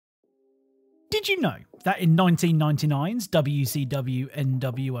Did you know that in 1999's WCW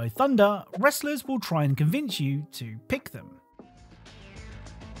NWO Thunder, wrestlers will try and convince you to pick them?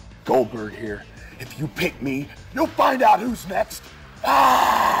 Goldberg here. If you pick me, you'll find out who's next.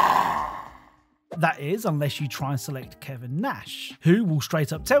 Ah! That is, unless you try and select Kevin Nash, who will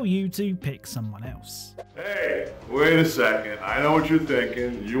straight up tell you to pick someone else. Hey, wait a second. I know what you're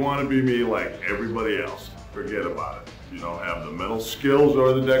thinking. You want to be me like everybody else. Forget about it. You don't have the mental skills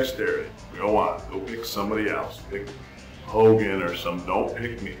or the dexterity. Go on, go pick somebody else. Pick Hogan or some. Don't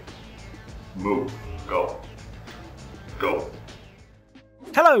pick me. Move. Go. Go.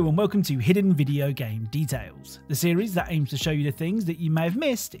 Hello and welcome to Hidden Video Game Details, the series that aims to show you the things that you may have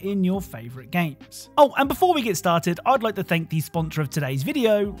missed in your favourite games. Oh, and before we get started, I'd like to thank the sponsor of today's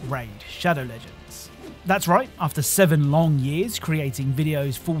video, Raid Shadow Legends. That's right, after 7 long years creating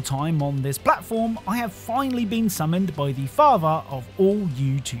videos full-time on this platform, I have finally been summoned by the father of all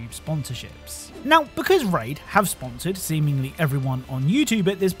YouTube sponsorships. Now, because Raid have sponsored seemingly everyone on YouTube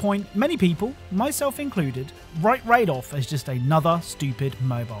at this point, many people, myself included, write Raid off as just another stupid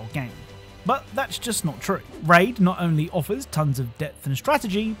mobile game. But that's just not true. Raid not only offers tons of depth and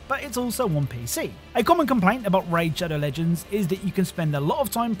strategy, but it's also on PC. A common complaint about Raid Shadow Legends is that you can spend a lot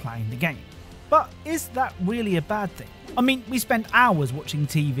of time playing the game. But is that really a bad thing? I mean, we spend hours watching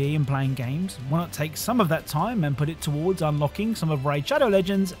TV and playing games. Why not take some of that time and put it towards unlocking some of Raid Shadow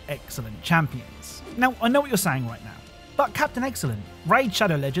Legends' excellent champions? Now, I know what you're saying right now, but Captain Eggcellent, Raid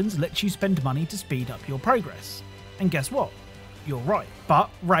Shadow Legends lets you spend money to speed up your progress. And guess what? You're right. But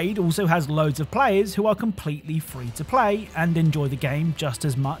Raid also has loads of players who are completely free to play and enjoy the game just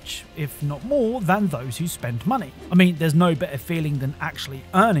as much, if not more, than those who spend money. I mean, there's no better feeling than actually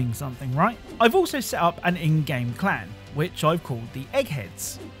earning something, right? I've also set up an in-game clan, which I've called the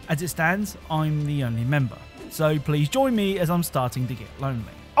Eggheads. As it stands, I'm the only member, so please join me as I'm starting to get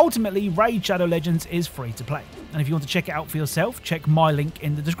lonely. Ultimately, Raid Shadow Legends is free to play, and if you want to check it out for yourself, check my link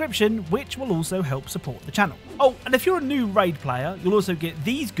in the description, which will also help support the channel. Oh, and if you're a new Raid player, you'll also get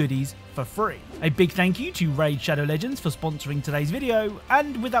these goodies for free. A big thank you to Raid Shadow Legends for sponsoring today's video,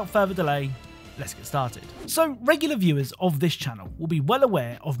 and without further delay, let's get started. So, regular viewers of this channel will be well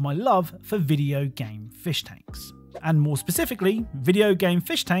aware of my love for video game fish tanks. And more specifically, video game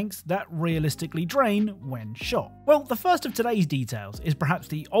fish tanks that realistically drain when shot. Well, the first of today's details is perhaps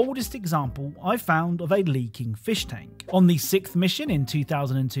the oldest example I've found of a leaking fish tank. On the 6th mission in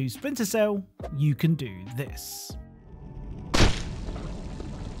 2002 Splinter Cell, you can do this.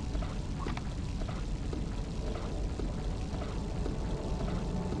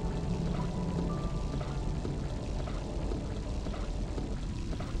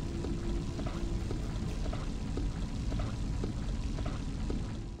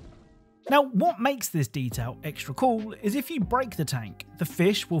 Now, what makes this detail extra cool is if you break the tank, the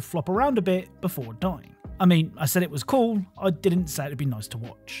fish will flop around a bit before dying. I mean, I said it was cool, I didn't say it'd be nice to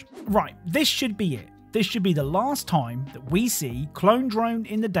watch. Right, this should be it. This should be the last time that we see Clone Drone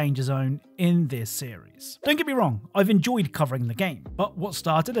in the danger zone in this series. Don't get me wrong, I've enjoyed covering the game, but what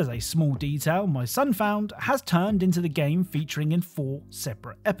started as a small detail my son found has turned into the game featuring in 4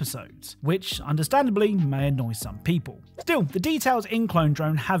 separate episodes, which understandably may annoy some people. Still, the details in Clone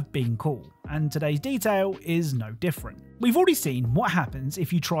Drone have been cool, and today's detail is no different. We've already seen what happens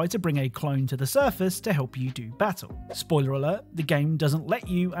if you try to bring a clone to the surface to help you do battle. Spoiler alert, the game doesn't let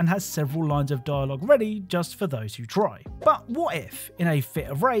you and has several lines of dialogue ready just for those who try. But what if, in a fit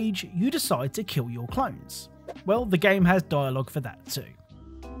of rage, you decide to kill your clones? Well, the game has dialogue for that too.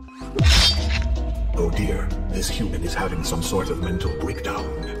 Oh dear, this human is having some sort of mental breakdown.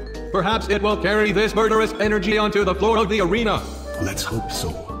 Perhaps it will carry this murderous energy onto the floor of the arena. Let's hope so.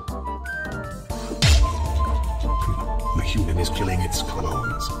 The human is killing its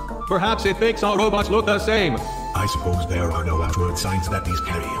clones. Perhaps it thinks all robots look the same. I suppose there are no outward signs that these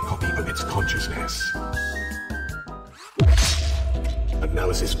carry a copy of its consciousness.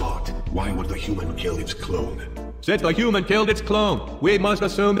 Analysis spot. Why would the human kill its clone? Since the human killed its clone, we must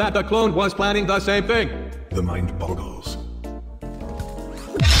assume that the clone was planning the same thing. The mind boggles.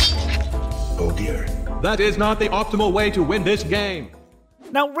 Oh dear. That is not the optimal way to win this game.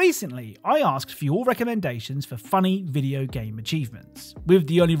 Now recently, I asked for your recommendations for funny video game achievements, with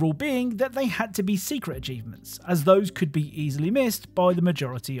the only rule being that they had to be secret achievements, as those could be easily missed by the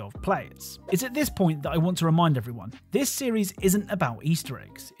majority of players. It's at this point that I want to remind everyone, this series isn't about Easter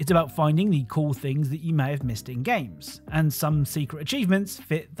eggs, it's about finding the cool things that you may have missed in games, and some secret achievements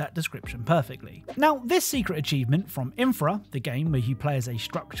fit that description perfectly. Now, this secret achievement from Infra, the game where you play as a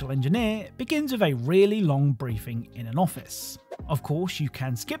structural engineer, begins with a really long briefing in an office. Of course, you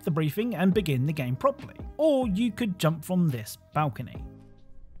can skip the briefing and begin the game properly, or you could jump from this balcony.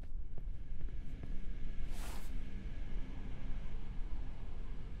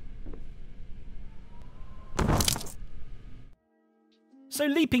 So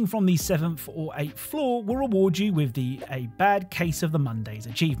leaping from the 7th or 8th floor will reward you with the A Bad Case of the Mondays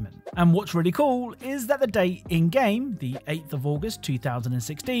achievement. And what's really cool is that the date in-game, the 8th of August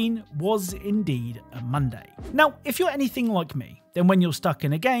 2016, was indeed a Monday. Now, if you're anything like me, then when you're stuck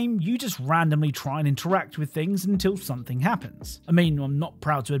in a game, you just randomly try and interact with things until something happens. I mean, I'm not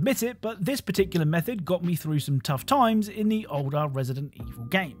proud to admit it, but this particular method got me through some tough times in the older Resident Evil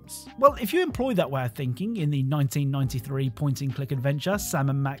games. Well, if you employ that way of thinking in the 1993 point-and-click adventure Sam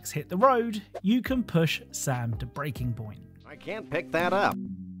and Max Hit the Road, you can push Sam to breaking point. I can't pick that up.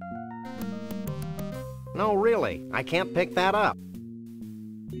 No, really, I can't pick that up.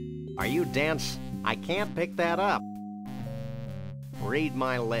 Are you dense? I can't pick that up. Read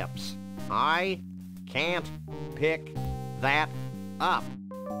my lips. I can't pick that up.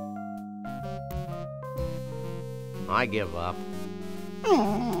 I give up.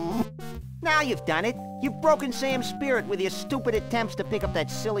 Now you've done it. You've broken Sam's spirit with your stupid attempts to pick up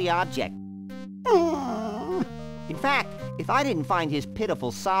that silly object. In fact, if I didn't find his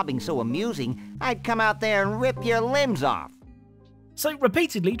pitiful sobbing so amusing, I'd come out there and rip your limbs off. So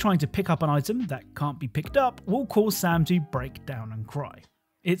repeatedly trying to pick up an item that can't be picked up will cause Sam to break down and cry.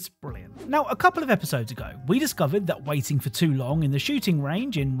 It's brilliant. Now, a couple of episodes ago, we discovered that waiting for too long in the shooting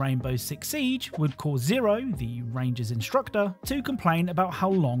range in Rainbow Six Siege would cause Zero, the ranger's instructor, to complain about how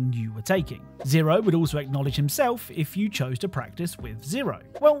long you were taking. Zero would also acknowledge himself if you chose to practice with Zero.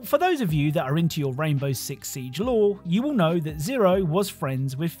 Well, for those of you that are into your Rainbow Six Siege lore, you will know that Zero was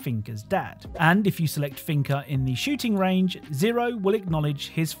friends with Finka's dad. And if you select Finka in the shooting range, Zero will acknowledge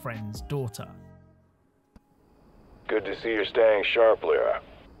his friend's daughter. Good to see you're staying sharp, Lyra.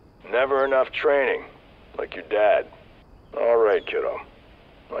 Never enough training, like your dad. All right, kiddo.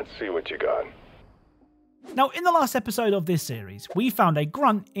 Let's see what you got. Now, in the last episode of this series, we found a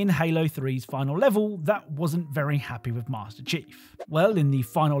grunt in Halo 3's final level that wasn't very happy with Master Chief. Well, in the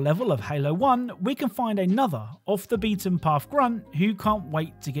final level of Halo 1, we can find another off-the-beaten-path grunt who can't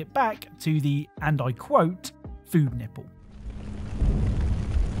wait to get back to the, and I quote, food nipple.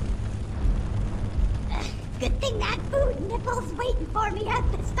 Good thing that food nipple's waiting for me at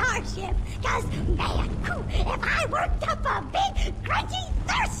the starship, cause man, if I worked up a big, crunchy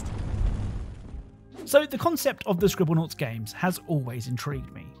thirst! So the concept of the Scribblenauts games has always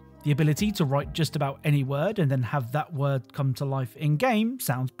intrigued me. The ability to write just about any word and then have that word come to life in-game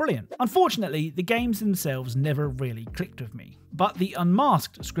sounds brilliant. Unfortunately, the games themselves never really clicked with me. But the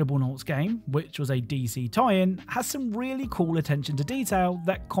Unmasked Scribblenauts game, which was a DC tie-in, has some really cool attention to detail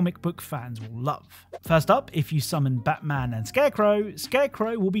that comic book fans will love. First up, if you summon Batman and Scarecrow,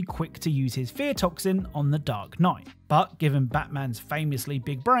 Scarecrow will be quick to use his fear toxin on the Dark Knight. But given Batman's famously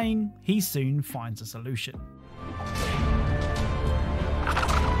big brain, he soon finds a solution.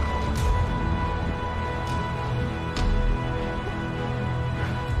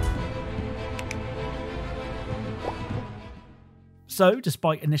 So,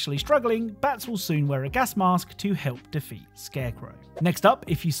 despite initially struggling, Bats will soon wear a gas mask to help defeat Scarecrow. Next up,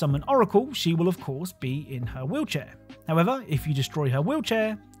 if you summon Oracle, she will of course be in her wheelchair. However, if you destroy her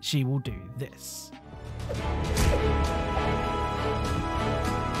wheelchair, she will do this.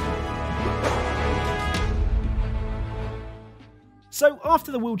 So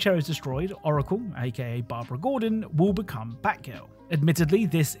after the wheelchair is destroyed, Oracle, aka Barbara Gordon, will become Batgirl. Admittedly,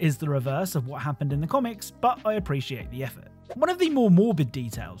 this is the reverse of what happened in the comics, but I appreciate the effort. One of the more morbid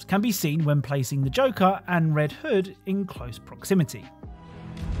details can be seen when placing the Joker and Red Hood in close proximity.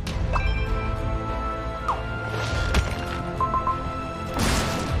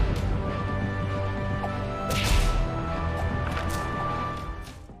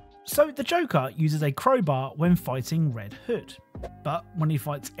 So the Joker uses a crowbar when fighting Red Hood, but when he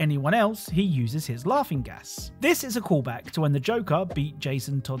fights anyone else, he uses his laughing gas. This is a callback to when the Joker beat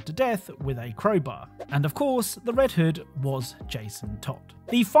Jason Todd to death with a crowbar, and of course, the Red Hood was Jason Todd.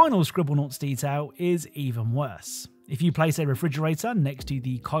 The final Scribblenauts detail is even worse. If you place a refrigerator next to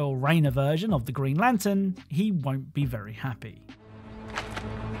the Kyle Rayner version of the Green Lantern, he won't be very happy.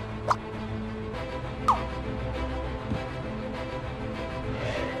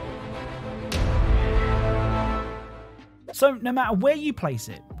 So no matter where you place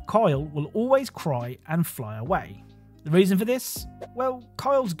it, Kyle will always cry and fly away. The reason for this? Well,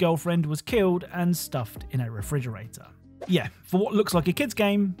 Kyle's girlfriend was killed and stuffed in a refrigerator. Yeah, for what looks like a kid's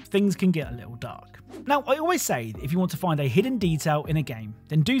game, things can get a little dark. Now, I always say that if you want to find a hidden detail in a game,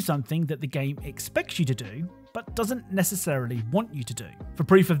 then do something that the game expects you to do, but doesn't necessarily want you to do. For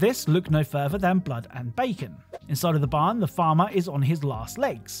proof of this, look no further than Blood and Bacon. Inside of the barn, the farmer is on his last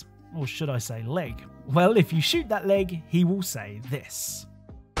legs. Or should I say leg? Well, if you shoot that leg, he will say this.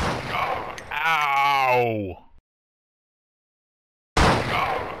 Ow!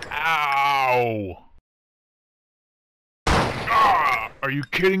 Ow! Ah! Are you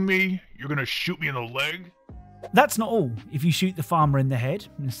kidding me? You're gonna shoot me in the leg? That's not all. If you shoot the farmer in the head,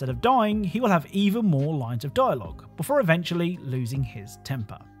 instead of dying, he will have even more lines of dialogue, before eventually losing his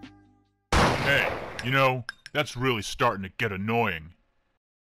temper. Hey, you know, that's really starting to get annoying.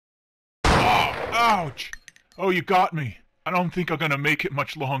 Oh, ouch! Oh, you got me. I don't think I'm gonna make it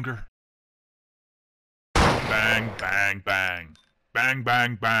much longer. Bang, bang, bang. Bang,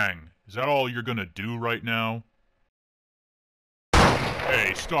 bang, bang. Is that all you're gonna do right now?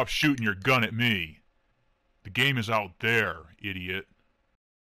 Hey, stop shooting your gun at me. The game is out there, idiot.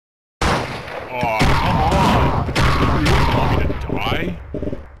 Aw, come on! You really want me to die?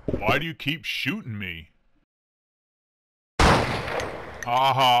 Why do you keep shooting me?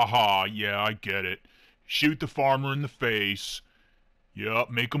 Ha ha ha, yeah, I get it. Shoot the farmer in the face. Yup,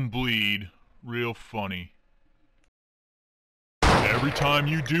 make him bleed. Real funny. Every time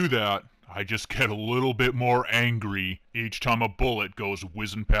you do that, I just get a little bit more angry each time a bullet goes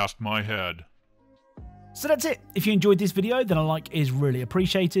whizzing past my head. So that's it. If you enjoyed this video, then a like is really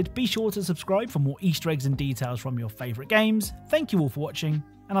appreciated. Be sure to subscribe for more Easter eggs and details from your favourite games. Thank you all for watching,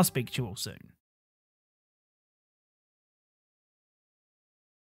 and I'll speak to you all soon.